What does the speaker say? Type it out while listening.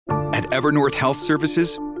At Evernorth Health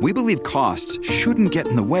Services, we believe costs shouldn't get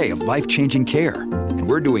in the way of life-changing care, and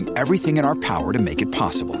we're doing everything in our power to make it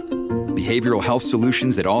possible. Behavioral health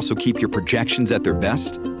solutions that also keep your projections at their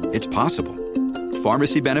best? It's possible.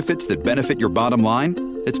 Pharmacy benefits that benefit your bottom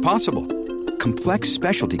line? It's possible. Complex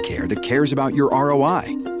specialty care that cares about your ROI?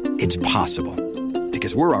 It's possible.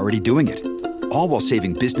 Because we're already doing it. All while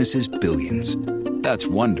saving businesses billions. That's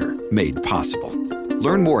Wonder made possible.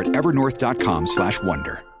 Learn more at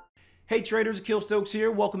evernorth.com/wonder. Hey traders, Akil Stokes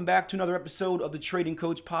here. Welcome back to another episode of the Trading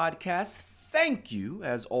Coach Podcast. Thank you,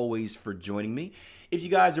 as always, for joining me. If you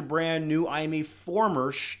guys are brand new, I am a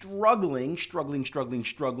former struggling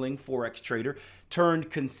Forex trader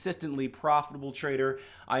turned consistently profitable trader.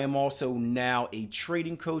 I am also now a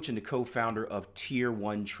trading coach and the co-founder of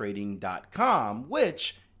Tier1Trading.com,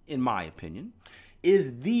 which, in my opinion,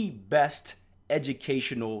 is the best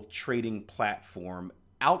educational trading platform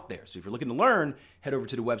out there. So if you're looking to learn, head over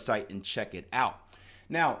to the website and check it out.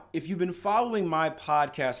 Now, if you've been following my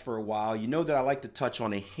podcast for a while, you know that I like to touch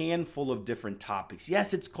on a handful of different topics.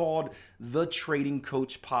 Yes, it's called the Trading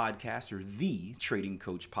Coach Podcast, or the Trading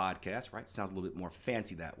Coach Podcast, right? Sounds a little bit more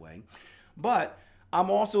fancy that way. But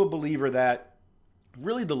I'm also a believer that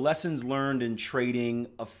really the lessons learned in trading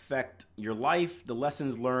affect your life. The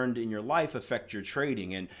lessons learned in your life affect your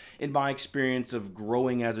trading. And in my experience of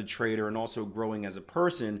growing as a trader and also growing as a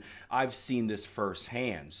person, I've seen this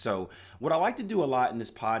firsthand. So what I like to do a lot in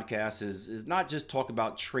this podcast is not just talk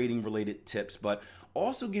about trading related tips, but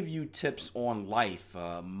also give you tips on life,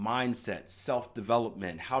 mindset,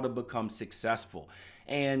 self-development, how to become successful.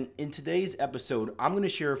 And in today's episode, I'm going to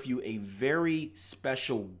share with you a very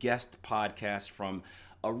special guest podcast from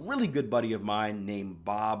a really good buddy of mine named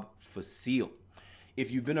Bob Facile.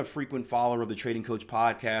 If you've been a frequent follower of the Trading Coach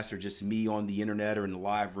Podcast or just me on the internet or in the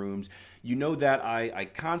live rooms, you know that I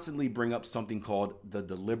constantly bring up something called the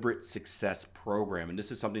Deliberate Success Program. And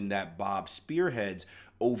this is something that Bob spearheads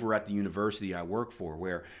over at the university I work for,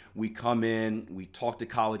 where we come in, we talk to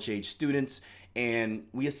college-age students, and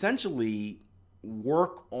we essentially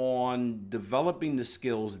work on developing the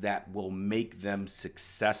skills that will make them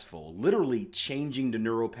successful, literally changing the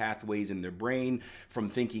neural pathways in their brain from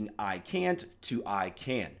thinking I can't to I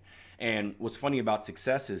can. And what's funny about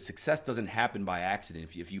success is success doesn't happen by accident.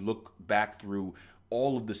 If you look back through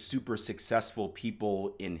all of the super successful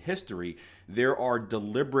people in history, there are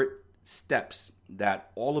deliberate steps that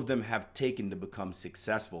all of them have taken to become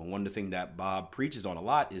successful. And one of the things that Bob preaches on a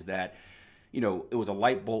lot is that it was a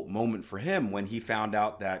light bulb moment for him when he found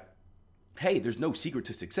out that, hey, there's no secret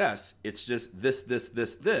to success. It's just this,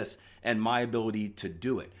 and my ability to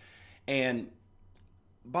do it. And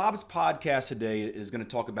Bob's podcast today is going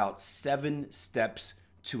to talk about 7 steps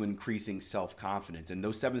to increasing self-confidence. And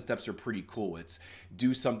those 7 steps are pretty cool. It's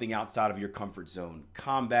do something outside of your comfort zone,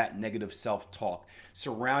 combat negative self-talk,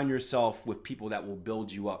 surround yourself with people that will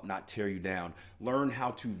build you up, not tear you down, learn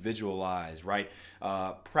how to visualize, right?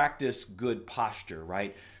 Practice good posture,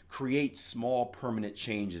 right? Create small permanent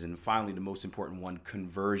changes. And finally, the most important one,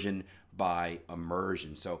 conversion by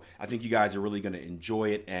immersion. So I think you guys are really going to enjoy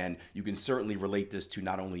it, and you can certainly relate this to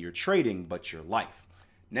not only your trading, but your life.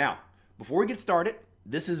 Now, before we get started,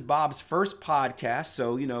 this is Bob's first podcast,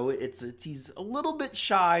 so he's a little bit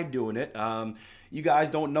shy doing it. You guys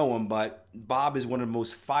don't know him, but Bob is one of the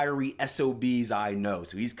most fiery SOBs I know.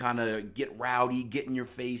 So he's kind of get rowdy, get in your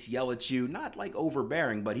face, yell at you, not like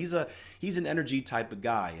overbearing, but he's an energy type of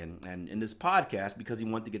guy. And in this podcast, because he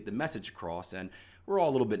wanted to get the message across, and we're all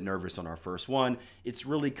a little bit nervous on our first one, it's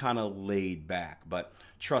really kind of laid back. But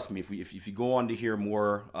trust me, if you go on to hear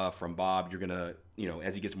more from Bob, you're going to,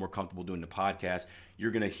 as he gets more comfortable doing the podcast,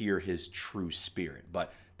 you're going to hear his true spirit.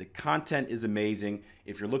 But the content is amazing.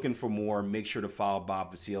 If you're looking for more, make sure to follow Bob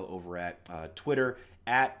Facile over at Twitter,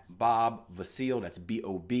 at Bob Facile. That's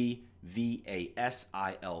BOBVASILE.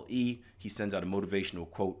 He sends out a motivational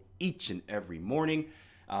quote each and every morning.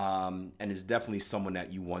 And is definitely someone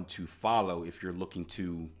that you want to follow if you're looking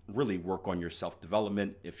to really work on your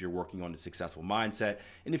self-development, if you're working on a successful mindset,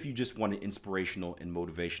 and if you just want an inspirational and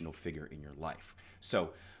motivational figure in your life.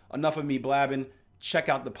 So enough of me blabbing. Check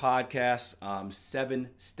out the podcast, 7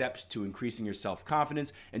 steps to increasing your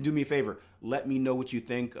self-confidence. And do me a favor, let me know what you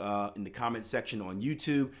think in the comment section on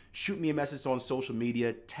YouTube. Shoot me a message on social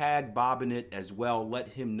media. Tag Bob in it as well. Let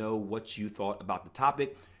him know what you thought about the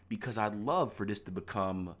topic, because I'd love for this to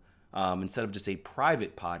become, instead of just a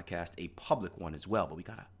private podcast, a public one as well. But we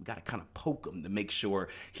gotta kind of poke him to make sure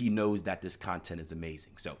he knows that this content is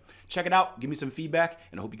amazing. So check it out, give me some feedback,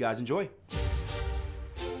 and I hope you guys enjoy.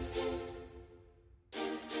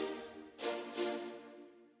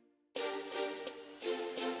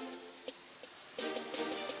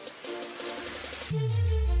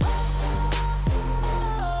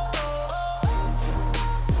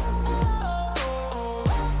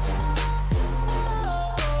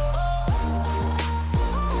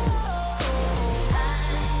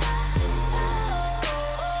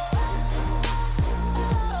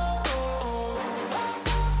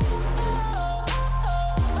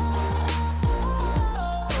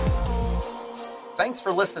 Thanks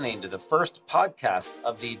for listening to the first podcast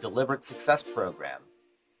of the Deliberate Success Program.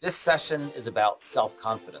 This session is about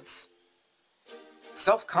self-confidence.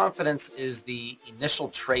 Self-confidence is the initial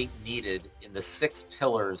trait needed in the 6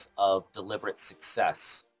 pillars of deliberate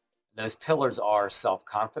success. Those pillars are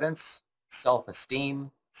self-confidence, self-esteem,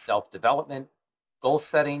 self-development, goal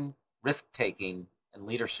setting, risk-taking, and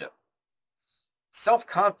leadership.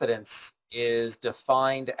 Self-confidence is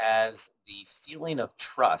defined as the feeling of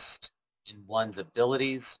trust in one's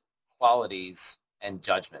abilities, qualities, and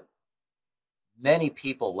judgment. Many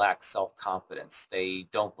people lack self-confidence. They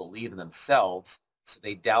don't believe in themselves, so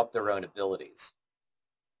they doubt their own abilities.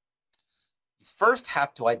 You first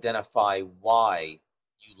have to identify why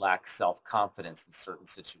you lack self-confidence in certain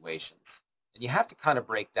situations. And you have to kind of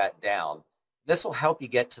break that down. This will help you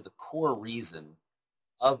get to the core reason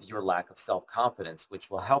of your lack of self-confidence,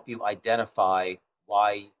 which will help you identify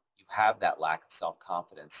why you have that lack of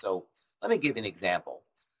self-confidence. So let me give you an example.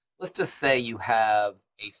 Let's just say you have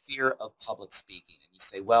a fear of public speaking, and you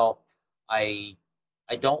say, well, I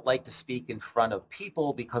don't like to speak in front of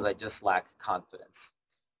people because I just lack confidence.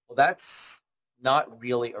 Well, that's not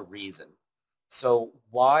really a reason. So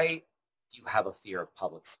why do you have a fear of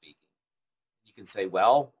public speaking? You can say,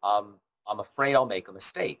 well, I'm afraid I'll make a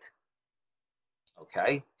mistake.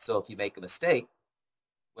 Okay, so if you make a mistake,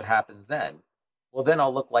 what happens then? Well, then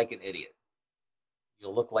I'll look like an idiot.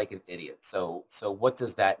 You'll look like an idiot. So what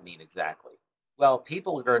does that mean exactly? Well,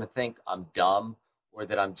 people are going to think I'm dumb or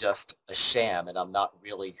that I'm just a sham and I'm not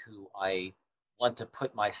really who I want to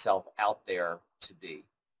put myself out there to be.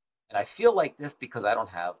 And I feel like this because I don't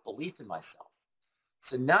have belief in myself.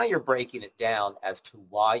 So now you're breaking it down as to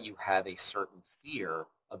why you have a certain fear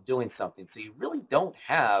of doing something. So you really don't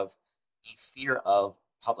have a fear of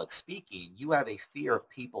public speaking. You have a fear of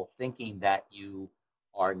people thinking that you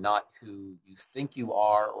are not who you think you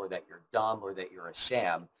are, or that you're dumb, or that you're a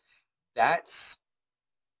sham. That's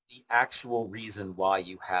the actual reason why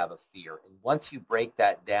you have a fear. And once you break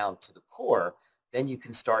that down to the core, then you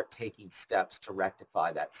can start taking steps to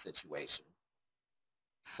rectify that situation.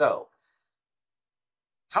 So,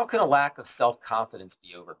 how can a lack of self-confidence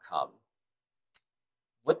be overcome?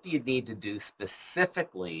 What do you need to do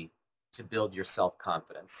specifically to build your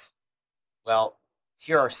self-confidence? Well,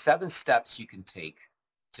 here are 7 steps you can take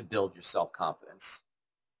to build your self-confidence.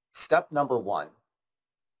 Step number 1,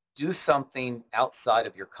 do something outside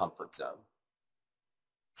of your comfort zone.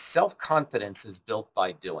 Self-confidence is built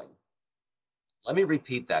by doing. Let me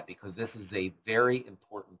repeat that because this is a very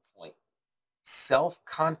important point.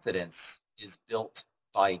 Self-confidence is built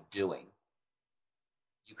by doing.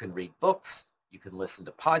 You can read books, you can listen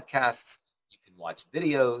to podcasts, you can watch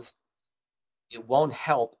videos. It won't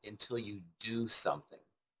help until you do something.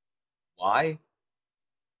 Why?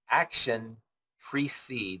 Action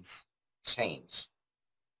precedes change.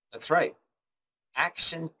 That's right.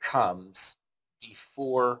 Action comes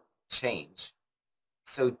before change.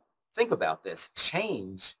 So think about this.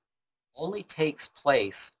 Change only takes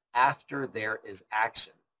place after there is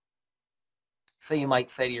action. So you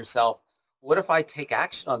might say to yourself, what if I take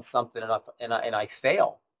action on something and I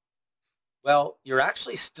fail? Well, you're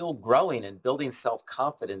actually still growing and building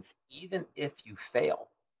self-confidence even if you fail.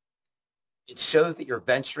 It shows that you're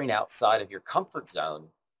venturing outside of your comfort zone.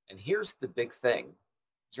 And here's the big thing.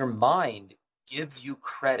 Your mind gives you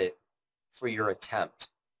credit for your attempt.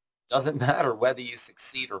 Doesn't matter whether you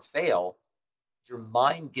succeed or fail, your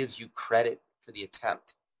mind gives you credit for the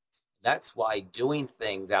attempt. That's why doing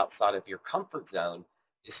things outside of your comfort zone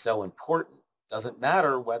is so important. Doesn't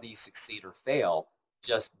matter whether you succeed or fail,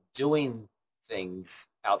 just doing things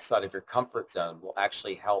outside of your comfort zone will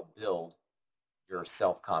actually help build your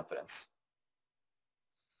self-confidence.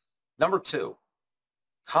 Number 2,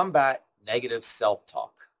 combat negative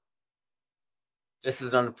self-talk. This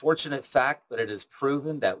is an unfortunate fact, but it is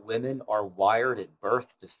proven that women are wired at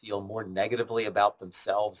birth to feel more negatively about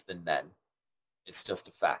themselves than men. It's just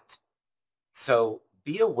a fact. So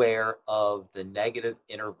be aware of the negative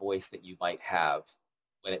inner voice that you might have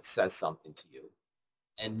when it says something to you.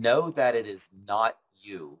 And know that it is not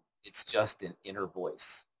you. It's just an inner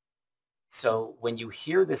voice. So when you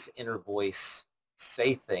hear this inner voice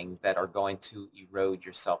say things that are going to erode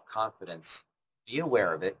your self-confidence, be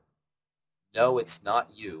aware of it. Know it's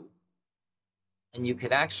not you. And you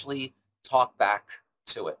can actually talk back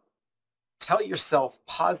to it. Tell yourself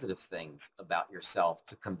positive things about yourself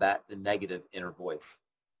to combat the negative inner voice.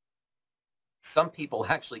 Some people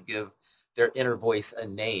actually give their inner voice a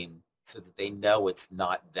name so that they know it's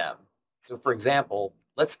not them. So for example,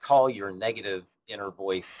 let's call your negative inner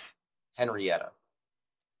voice Henrietta.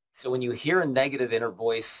 So when you hear a negative inner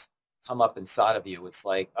voice come up inside of you, it's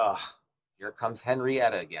like, oh, here comes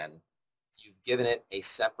Henrietta again. You've given it a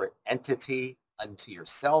separate entity unto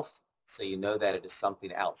yourself, so you know that it is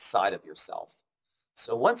something outside of yourself.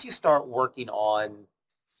 So once you start working on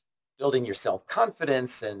building your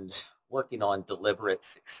self-confidence and working on deliberate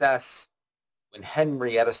success, when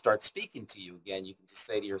Henrietta starts speaking to you again, you can just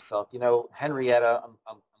say to yourself, you know, Henrietta,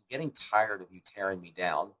 I'm getting tired of you tearing me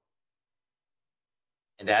down.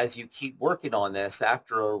 And as you keep working on this,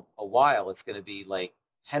 after a while, it's going to be like,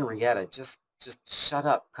 Henrietta, just shut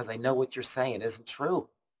up, because I know what you're saying isn't true.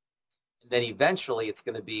 And then eventually it's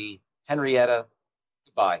going to be, Henrietta,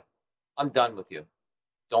 goodbye. I'm done with you.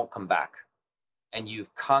 Don't come back. And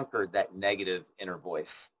you've conquered that negative inner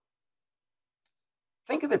voice.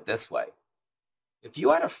 Think of it this way. If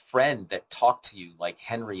you had a friend that talked to you like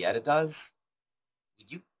Henrietta does,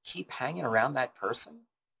 would you keep hanging around that person?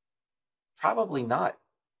 Probably not.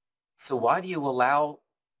 So why do you allow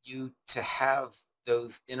you to have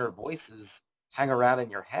those inner voices hang around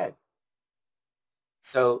in your head?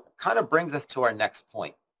 So kind of brings us to our next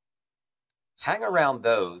point. Hang around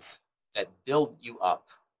those that build you up,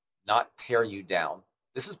 not tear you down.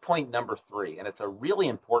 This is point number 3, and it's a really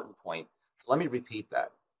important point. So let me repeat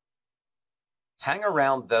that. Hang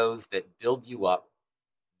around those that build you up,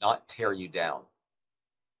 not tear you down.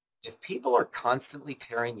 If people are constantly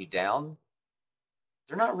tearing you down,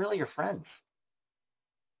 they're not really your friends.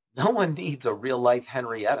 No one needs a real life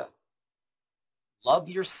Henrietta. Love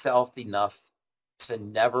yourself enough to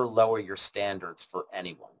never lower your standards for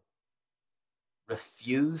anyone.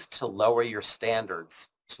 Refuse to lower your standards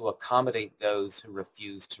to accommodate those who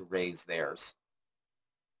refuse to raise theirs.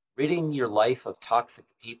 Ridding your life of toxic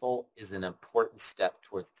people is an important step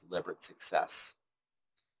towards deliberate success.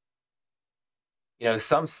 You know,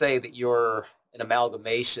 some say that you're an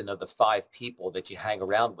amalgamation of the 5 people that you hang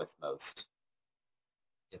around with most.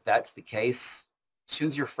 If that's the case,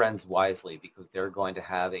 choose your friends wisely, because they're going to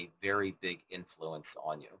have a very big influence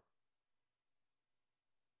on you.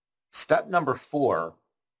 Step number 4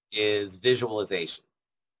 is visualization.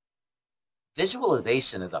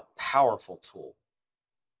 Visualization is a powerful tool.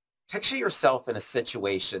 Picture yourself in a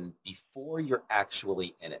situation before you're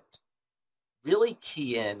actually in it. Really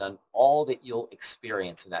key in on all that you'll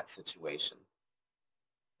experience in that situation.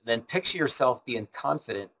 And then picture yourself being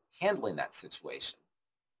confident handling that situation.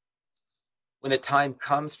 When the time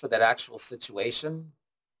comes for that actual situation,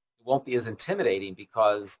 it won't be as intimidating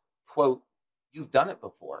because, quote, you've done it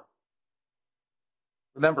before.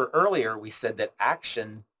 Remember earlier we said that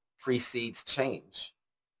action precedes change.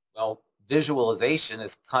 Well, visualization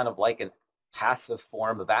is kind of like a passive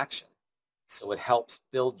form of action. So it helps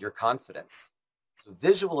build your confidence. So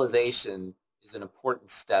visualization is an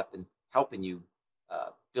important step in helping you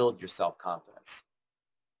build your self-confidence.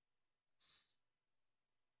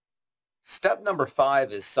 Step number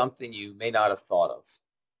 5 is something you may not have thought of.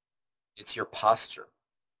 It's your posture.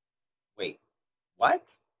 Wait,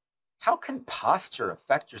 what? How can posture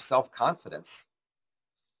affect your self-confidence?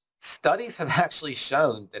 Studies have actually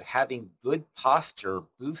shown that having good posture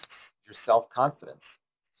boosts your self-confidence.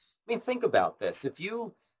 I mean, think about this. If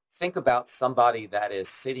you think about somebody that is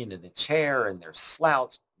sitting in a chair and they're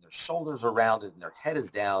slouched, and their shoulders are rounded and their head is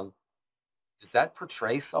down, does that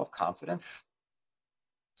portray self-confidence?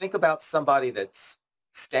 Think about somebody that's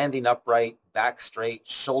standing upright, back straight,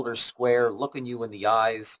 shoulders square, looking you in the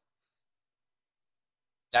eyes.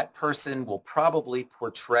 That person will probably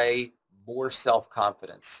portray more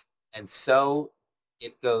self-confidence. And so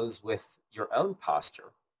it goes with your own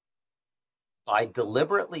posture. By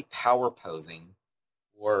deliberately power posing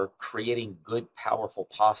or creating good, powerful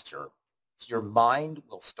posture, your mind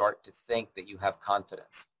will start to think that you have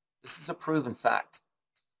confidence. This is a proven fact.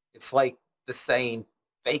 It's like the saying,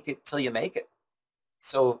 fake it till you make it.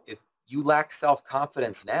 So if you lack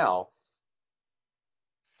self-confidence now,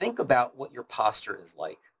 think about what your posture is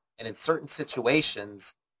like. And in certain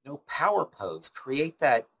situations, power pose, create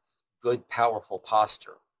that good, powerful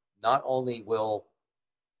posture. Not only will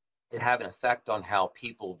it have an effect on how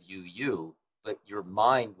people view you, but your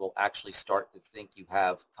mind will actually start to think you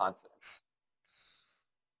have confidence.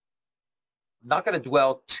 I'm not going to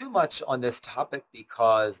dwell too much on this topic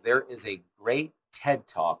because there is a great TED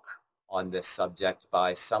Talk on this subject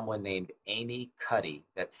by someone named Amy Cuddy.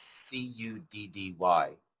 That's C-U-D-D-Y,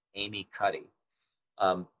 Amy Cuddy.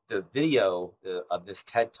 The video of this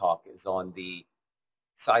TED Talk is on the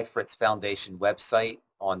Cy Fritz Foundation website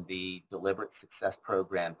on the Deliberate Success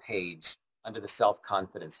Program page under the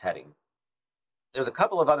Self-Confidence heading. There's a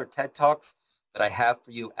couple of other TED Talks that I have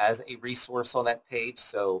for you as a resource on that page.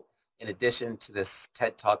 So in addition to this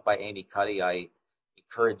TED Talk by Amy Cuddy, I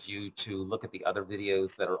encourage you to look at the other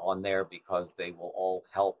videos that are on there because they will all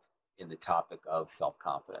help in the topic of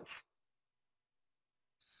self-confidence.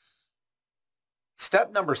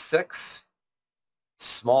 Step number 6,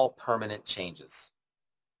 small permanent changes.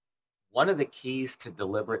 One of the keys to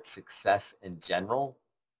deliberate success in general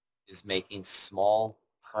is making small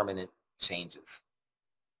permanent changes.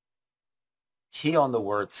 Key on the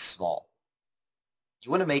word small. You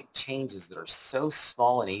want to make changes that are so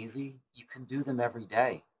small and easy, you can do them every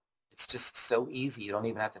day. It's just so easy, you don't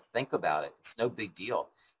even have to think about it. It's no big deal.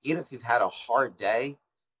 Even if you've had a hard day,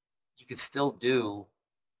 you can still do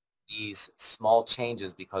these small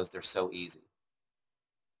changes because they're so easy.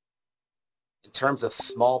 In terms of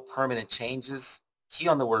small permanent changes, key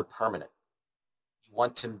on the word permanent. You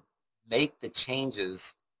want to make the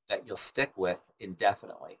changes that you'll stick with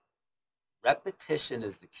indefinitely. Repetition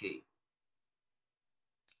is the key.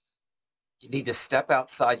 You need to step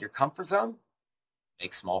outside your comfort zone,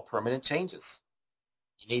 make small permanent changes.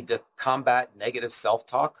 You need to combat negative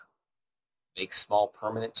self-talk, make small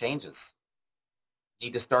permanent changes. You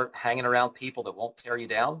need to start hanging around people that won't tear you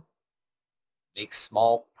down, make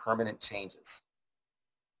small permanent changes.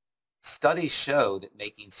 Studies show that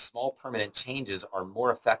making small permanent changes are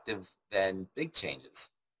more effective than big changes.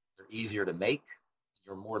 They're easier to make, and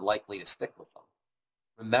you're more likely to stick with them.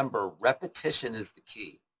 Remember, repetition is the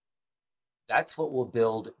key. That's what will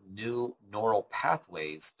build new neural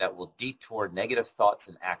pathways that will detour negative thoughts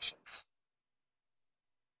and actions.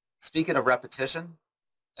 Speaking of repetition,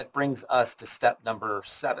 that brings us to step number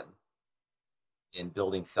 7 in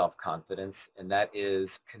building self-confidence, and that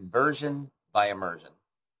is conversion by immersion.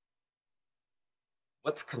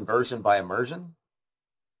 What's conversion by immersion?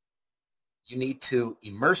 You need to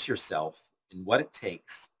immerse yourself in what it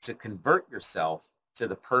takes to convert yourself to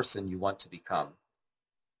the person you want to become.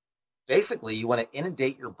 Basically, you want to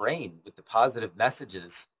inundate your brain with the positive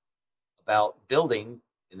messages about building,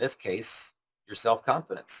 in this case, your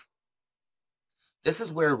self-confidence. This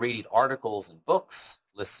is where reading articles and books,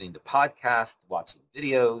 listening to podcasts, watching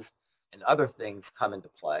videos, and other things come into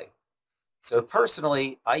play. So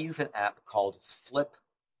personally, I use an app called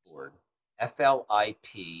Flipboard,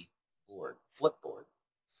 F-L-I-P board, Flipboard.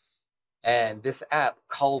 And this app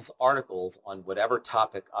culls articles on whatever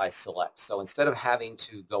topic I select. So instead of having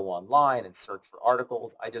to go online and search for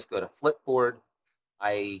articles, I just go to Flipboard.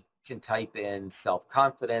 I can type in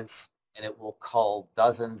self-confidence, and it will cull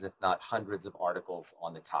dozens, if not hundreds, of articles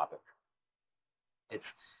on the topic.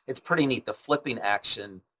 It's pretty neat. The flipping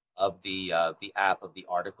action of the app of the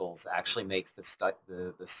articles actually makes the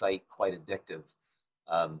site quite addictive.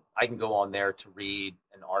 I can go on there to read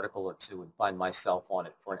an article or two and find myself on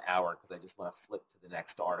it for an hour because I just want to flip to the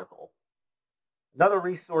next article. Another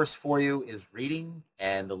resource for you is reading,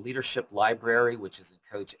 and the Leadership Library, which is in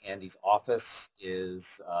Coach Andy's office,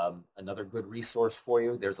 is another good resource for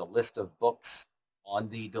you. There's a list of books on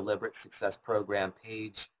the Deliberate Success Program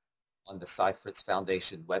page on the Cy Fritz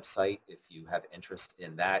Foundation website if you have interest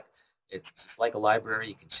in that. It's just like a library.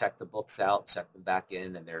 You can check the books out, check them back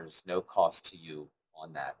in, and there's no cost to you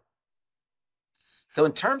on that. So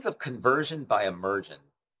in terms of conversion by immersion,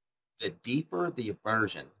 the deeper the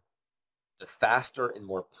immersion, the faster and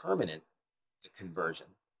more permanent the conversion.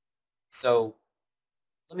 So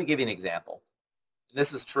let me give you an example. And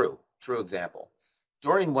this is true example.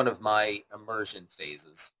 During one of my immersion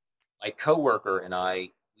phases, my coworker and I,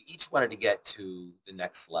 we each wanted to get to the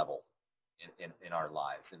next level in our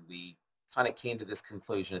lives. And we kind of came to this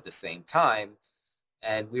conclusion at the same time.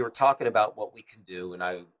 And we were talking about what we can do, and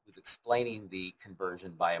I was explaining the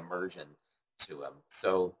conversion by immersion to him.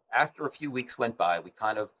 So after a few weeks went by, we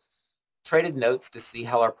kind of traded notes to see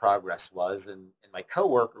how our progress was, and my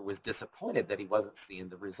coworker was disappointed that he wasn't seeing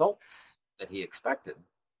the results that he expected.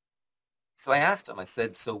 So I asked him, I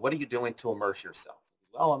said, so what are you doing to immerse yourself?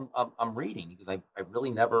 He goes, well, I'm reading, because I really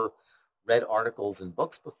never read articles and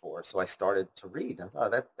books before, so I started to read. I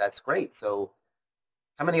thought, that's great. So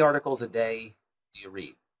how many articles a day do you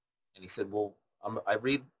read? And he said, well, I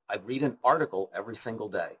read an article every single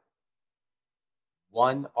day.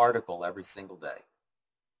 One article every single day.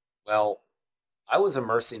 Well, I was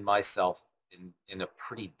immersing myself in a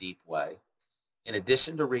pretty deep way. In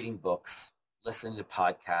addition to reading books, listening to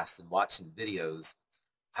podcasts, and watching videos,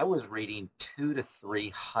 I was reading 200 to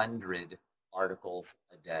 300 articles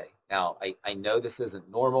a day. Now, I know this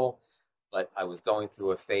isn't normal, but I was going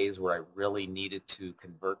through a phase where I really needed to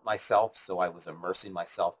convert myself, so I was immersing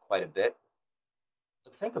myself quite a bit.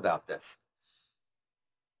 But think about this.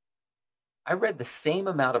 I read the same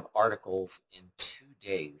amount of articles in 2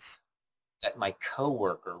 days that my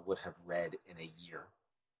coworker would have read in a year.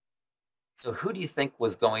 So who do you think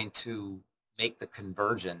was going to make the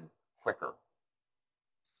conversion quicker?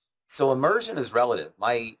 So immersion is relative.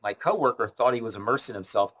 My coworker thought he was immersing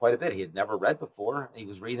himself quite a bit. He had never read before. And he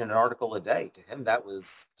was reading an article a day. To him, that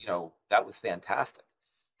was, that was fantastic.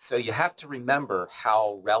 So you have to remember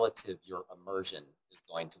how relative your immersion is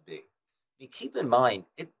going to be. I mean, keep in mind,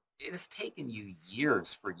 it has taken you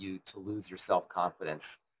years for you to lose your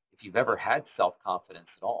self-confidence, if you've ever had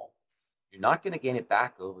self-confidence at all. You're not going to gain it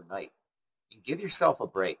back overnight. And give yourself a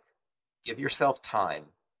break. Give yourself time.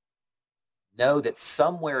 Know that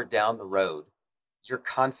somewhere down the road, your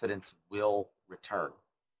confidence will return.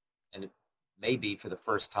 And it may be for the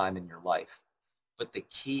first time in your life. But the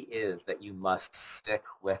key is that you must stick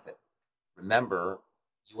with it. Remember,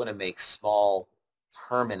 you want to make small,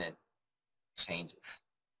 permanent changes.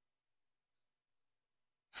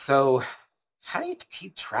 So how do you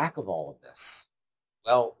keep track of all of this?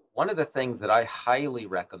 Well, one of the things that I highly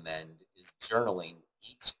recommend is journaling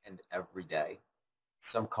each and every day.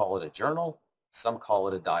 Some call it a journal, some call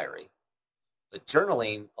it a diary. But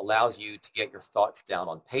journaling allows you to get your thoughts down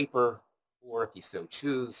on paper, or if you so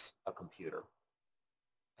choose, a computer.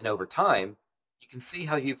 And over time, you can see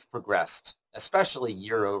how you've progressed, especially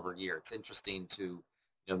year over year. It's interesting to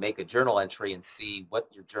make a journal entry and see what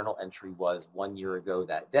your journal entry was 1 year ago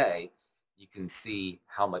that day. You can see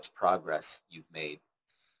how much progress you've made.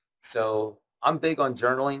 So I'm big on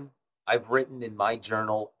journaling. I've written in my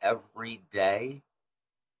journal every day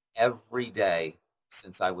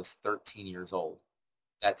since I was 13 years old.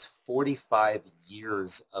 That's 45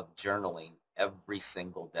 years of journaling every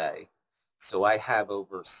single day. So I have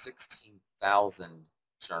over 16,000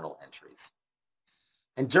 journal entries.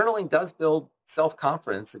 And journaling does build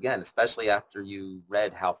self-confidence, again, especially after you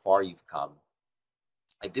read how far you've come.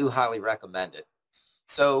 I do highly recommend it.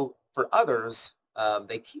 So for others,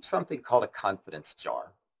 they keep something called a confidence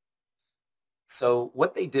jar. So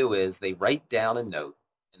what they do is they write down a note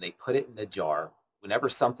and they put it in the jar. Whenever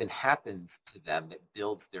something happens to them that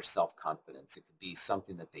builds their self-confidence, it could be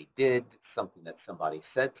something that they did, something that somebody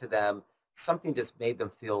said to them, something just made them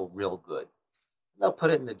feel real good. And they'll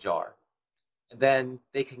put it in the jar. And then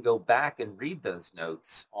they can go back and read those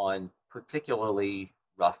notes on particularly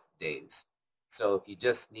rough days. So if you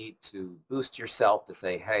just need to boost yourself to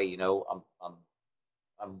say, hey,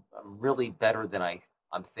 I'm really better than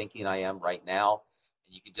I'm thinking I am right now,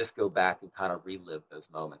 and you can just go back and kind of relive those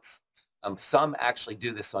moments. Some actually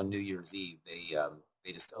do this on New Year's Eve.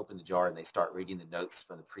 They just open the jar and they start reading the notes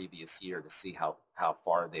from the previous year to see how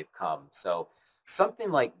far they've come. So something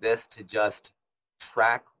like this to just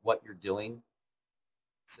track what you're doing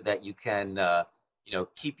so that you can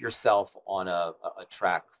keep yourself on a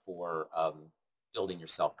track for building your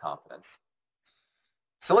self-confidence.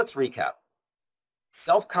 So let's recap.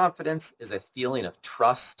 Self-confidence is a feeling of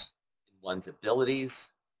trust in one's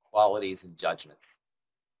abilities, qualities, and judgments.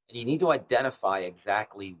 And you need to identify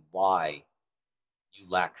exactly why you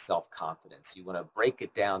lack self-confidence. You want to break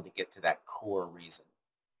it down to get to that core reason.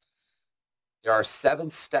 There are 7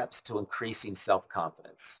 steps to increasing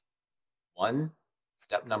self-confidence.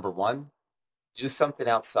 Step number 1, do something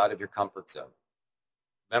outside of your comfort zone.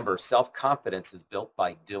 Remember, self-confidence is built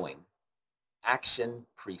by doing. Action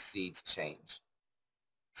precedes change.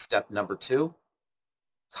 Step number 2,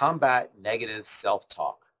 combat negative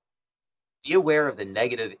self-talk. Be aware of the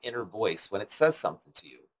negative inner voice when it says something to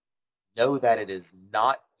you. Know that it is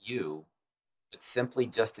not you, but simply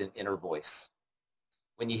just an inner voice.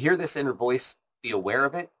 When you hear this inner voice, be aware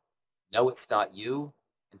of it, know it's not you,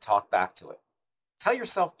 and talk back to it. Tell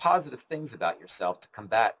yourself positive things about yourself to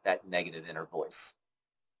combat that negative inner voice.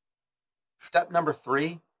 Step number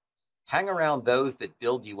 3, hang around those that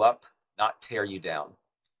build you up, not tear you down.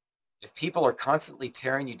 If people are constantly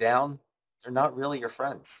tearing you down, they're not really your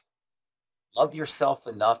friends. Love yourself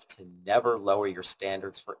enough to never lower your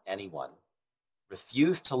standards for anyone.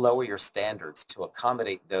 Refuse to lower your standards to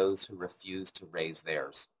accommodate those who refuse to raise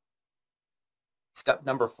theirs. Step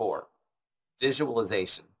number 4,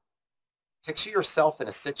 visualization. Picture yourself in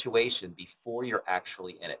a situation before you're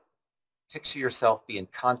actually in it. Picture yourself being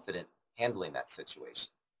confident handling that situation.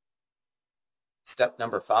 Step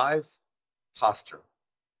number 5, posture.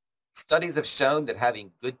 Studies have shown that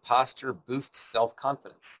having good posture boosts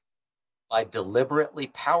self-confidence. By deliberately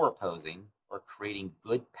power posing or creating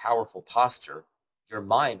good, powerful posture, your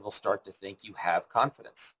mind will start to think you have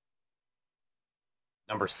confidence.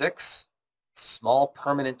 Number 6, small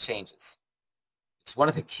permanent changes. It's one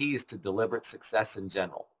of the keys to deliberate success in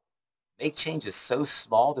general. Make changes so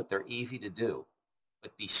small that they're easy to do,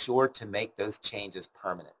 but be sure to make those changes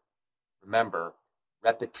permanent. Remember,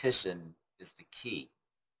 repetition is the key.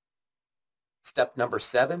 Step number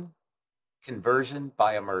 7, conversion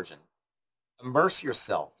by immersion. Immerse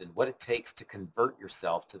yourself in what it takes to convert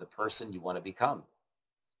yourself to the person you want to become.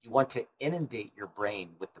 You want to inundate your brain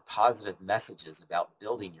with the positive messages about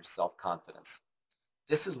building your self-confidence.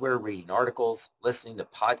 This is where reading articles, listening to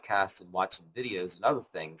podcasts, and watching videos and other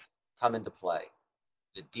things come into play.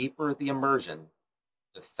 The deeper the immersion,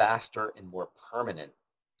 the faster and more permanent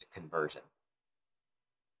the conversion.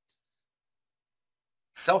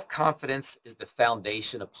 Self-confidence is the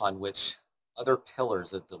foundation upon which other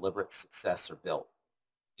pillars of deliberate success are built.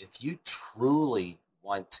 If you truly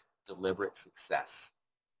want deliberate success,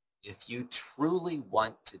 if you truly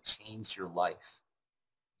want to change your life,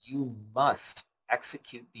 you must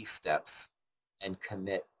execute these steps and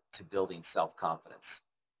commit to building self-confidence.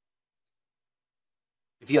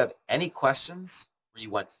 If you have any questions or you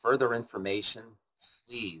want further information,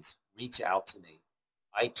 please reach out to me.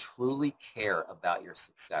 I truly care about your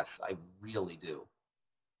success. I really do.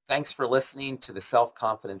 Thanks for listening to the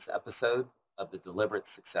Self-Confidence episode of the Deliberate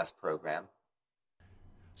Success Program.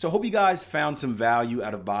 So I hope you guys found some value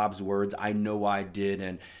out of Bob's words. I know I did.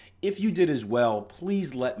 And if you did as well,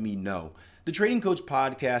 please let me know. The Trading Coach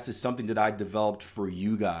Podcast is something that I developed for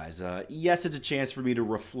you guys. Yes, it's a chance for me to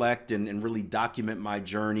reflect and really document my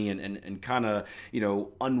journey and kind of,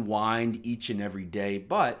 unwind each and every day.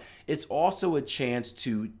 But it's also a chance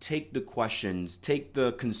to take the questions, take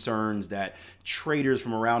the concerns that traders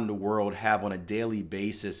from around the world have on a daily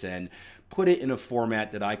basis and put it in a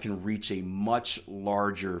format that I can reach a much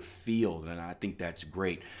larger field, and I think that's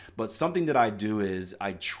great. But something that I do is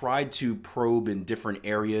I try to probe in different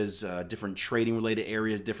areas, different trading-related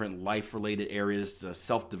areas, different life-related areas,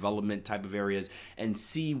 self-development type of areas, and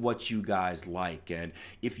see what you guys like. And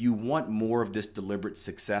if you want more of this deliberate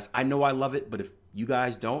success, I know I love it, but if you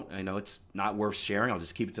guys don't, I know it's not worth sharing. I'll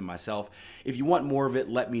just keep it to myself. If you want more of it,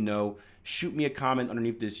 let me know. Shoot me a comment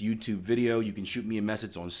underneath this YouTube video. You can shoot me a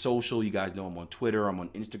message on social. You guys know I'm on Twitter, I'm on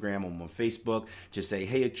Instagram, I'm on Facebook. Just say,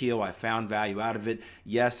 hey, Akil, I found value out of it.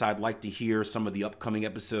 Yes, I'd like to hear some of the upcoming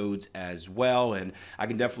episodes as well. And I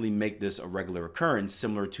can definitely make this a regular occurrence,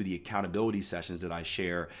 similar to the accountability sessions that I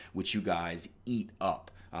share, which you guys eat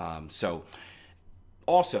up.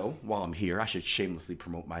 Also, while I'm here, I should shamelessly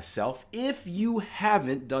promote myself. If you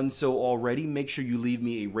haven't done so already, make sure you leave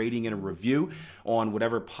me a rating and a review on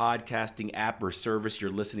whatever podcasting app or service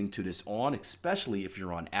you're listening to this on, especially if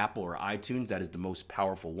you're on Apple or iTunes. That is the most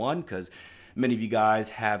powerful one because many of you guys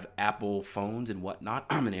have Apple phones and whatnot.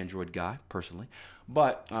 I'm an Android guy, personally.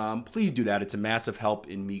 But please do that. It's a massive help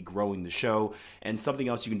in me growing the show. And something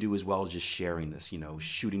else you can do as well is just sharing this,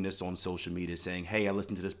 shooting this on social media, saying, hey, I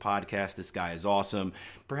listened to this podcast. This guy is awesome.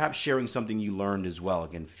 Perhaps sharing something you learned as well.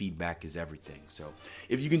 Again, feedback is everything. So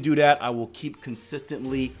if you can do that, I will keep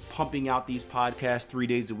consistently pumping out these podcasts 3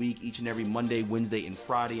 days a week, each and every Monday, Wednesday, and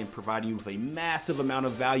Friday, and providing you with a massive amount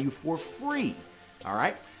of value for free. All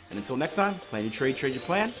right? And until next time, plan your trade, trade your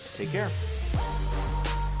plan. Take care.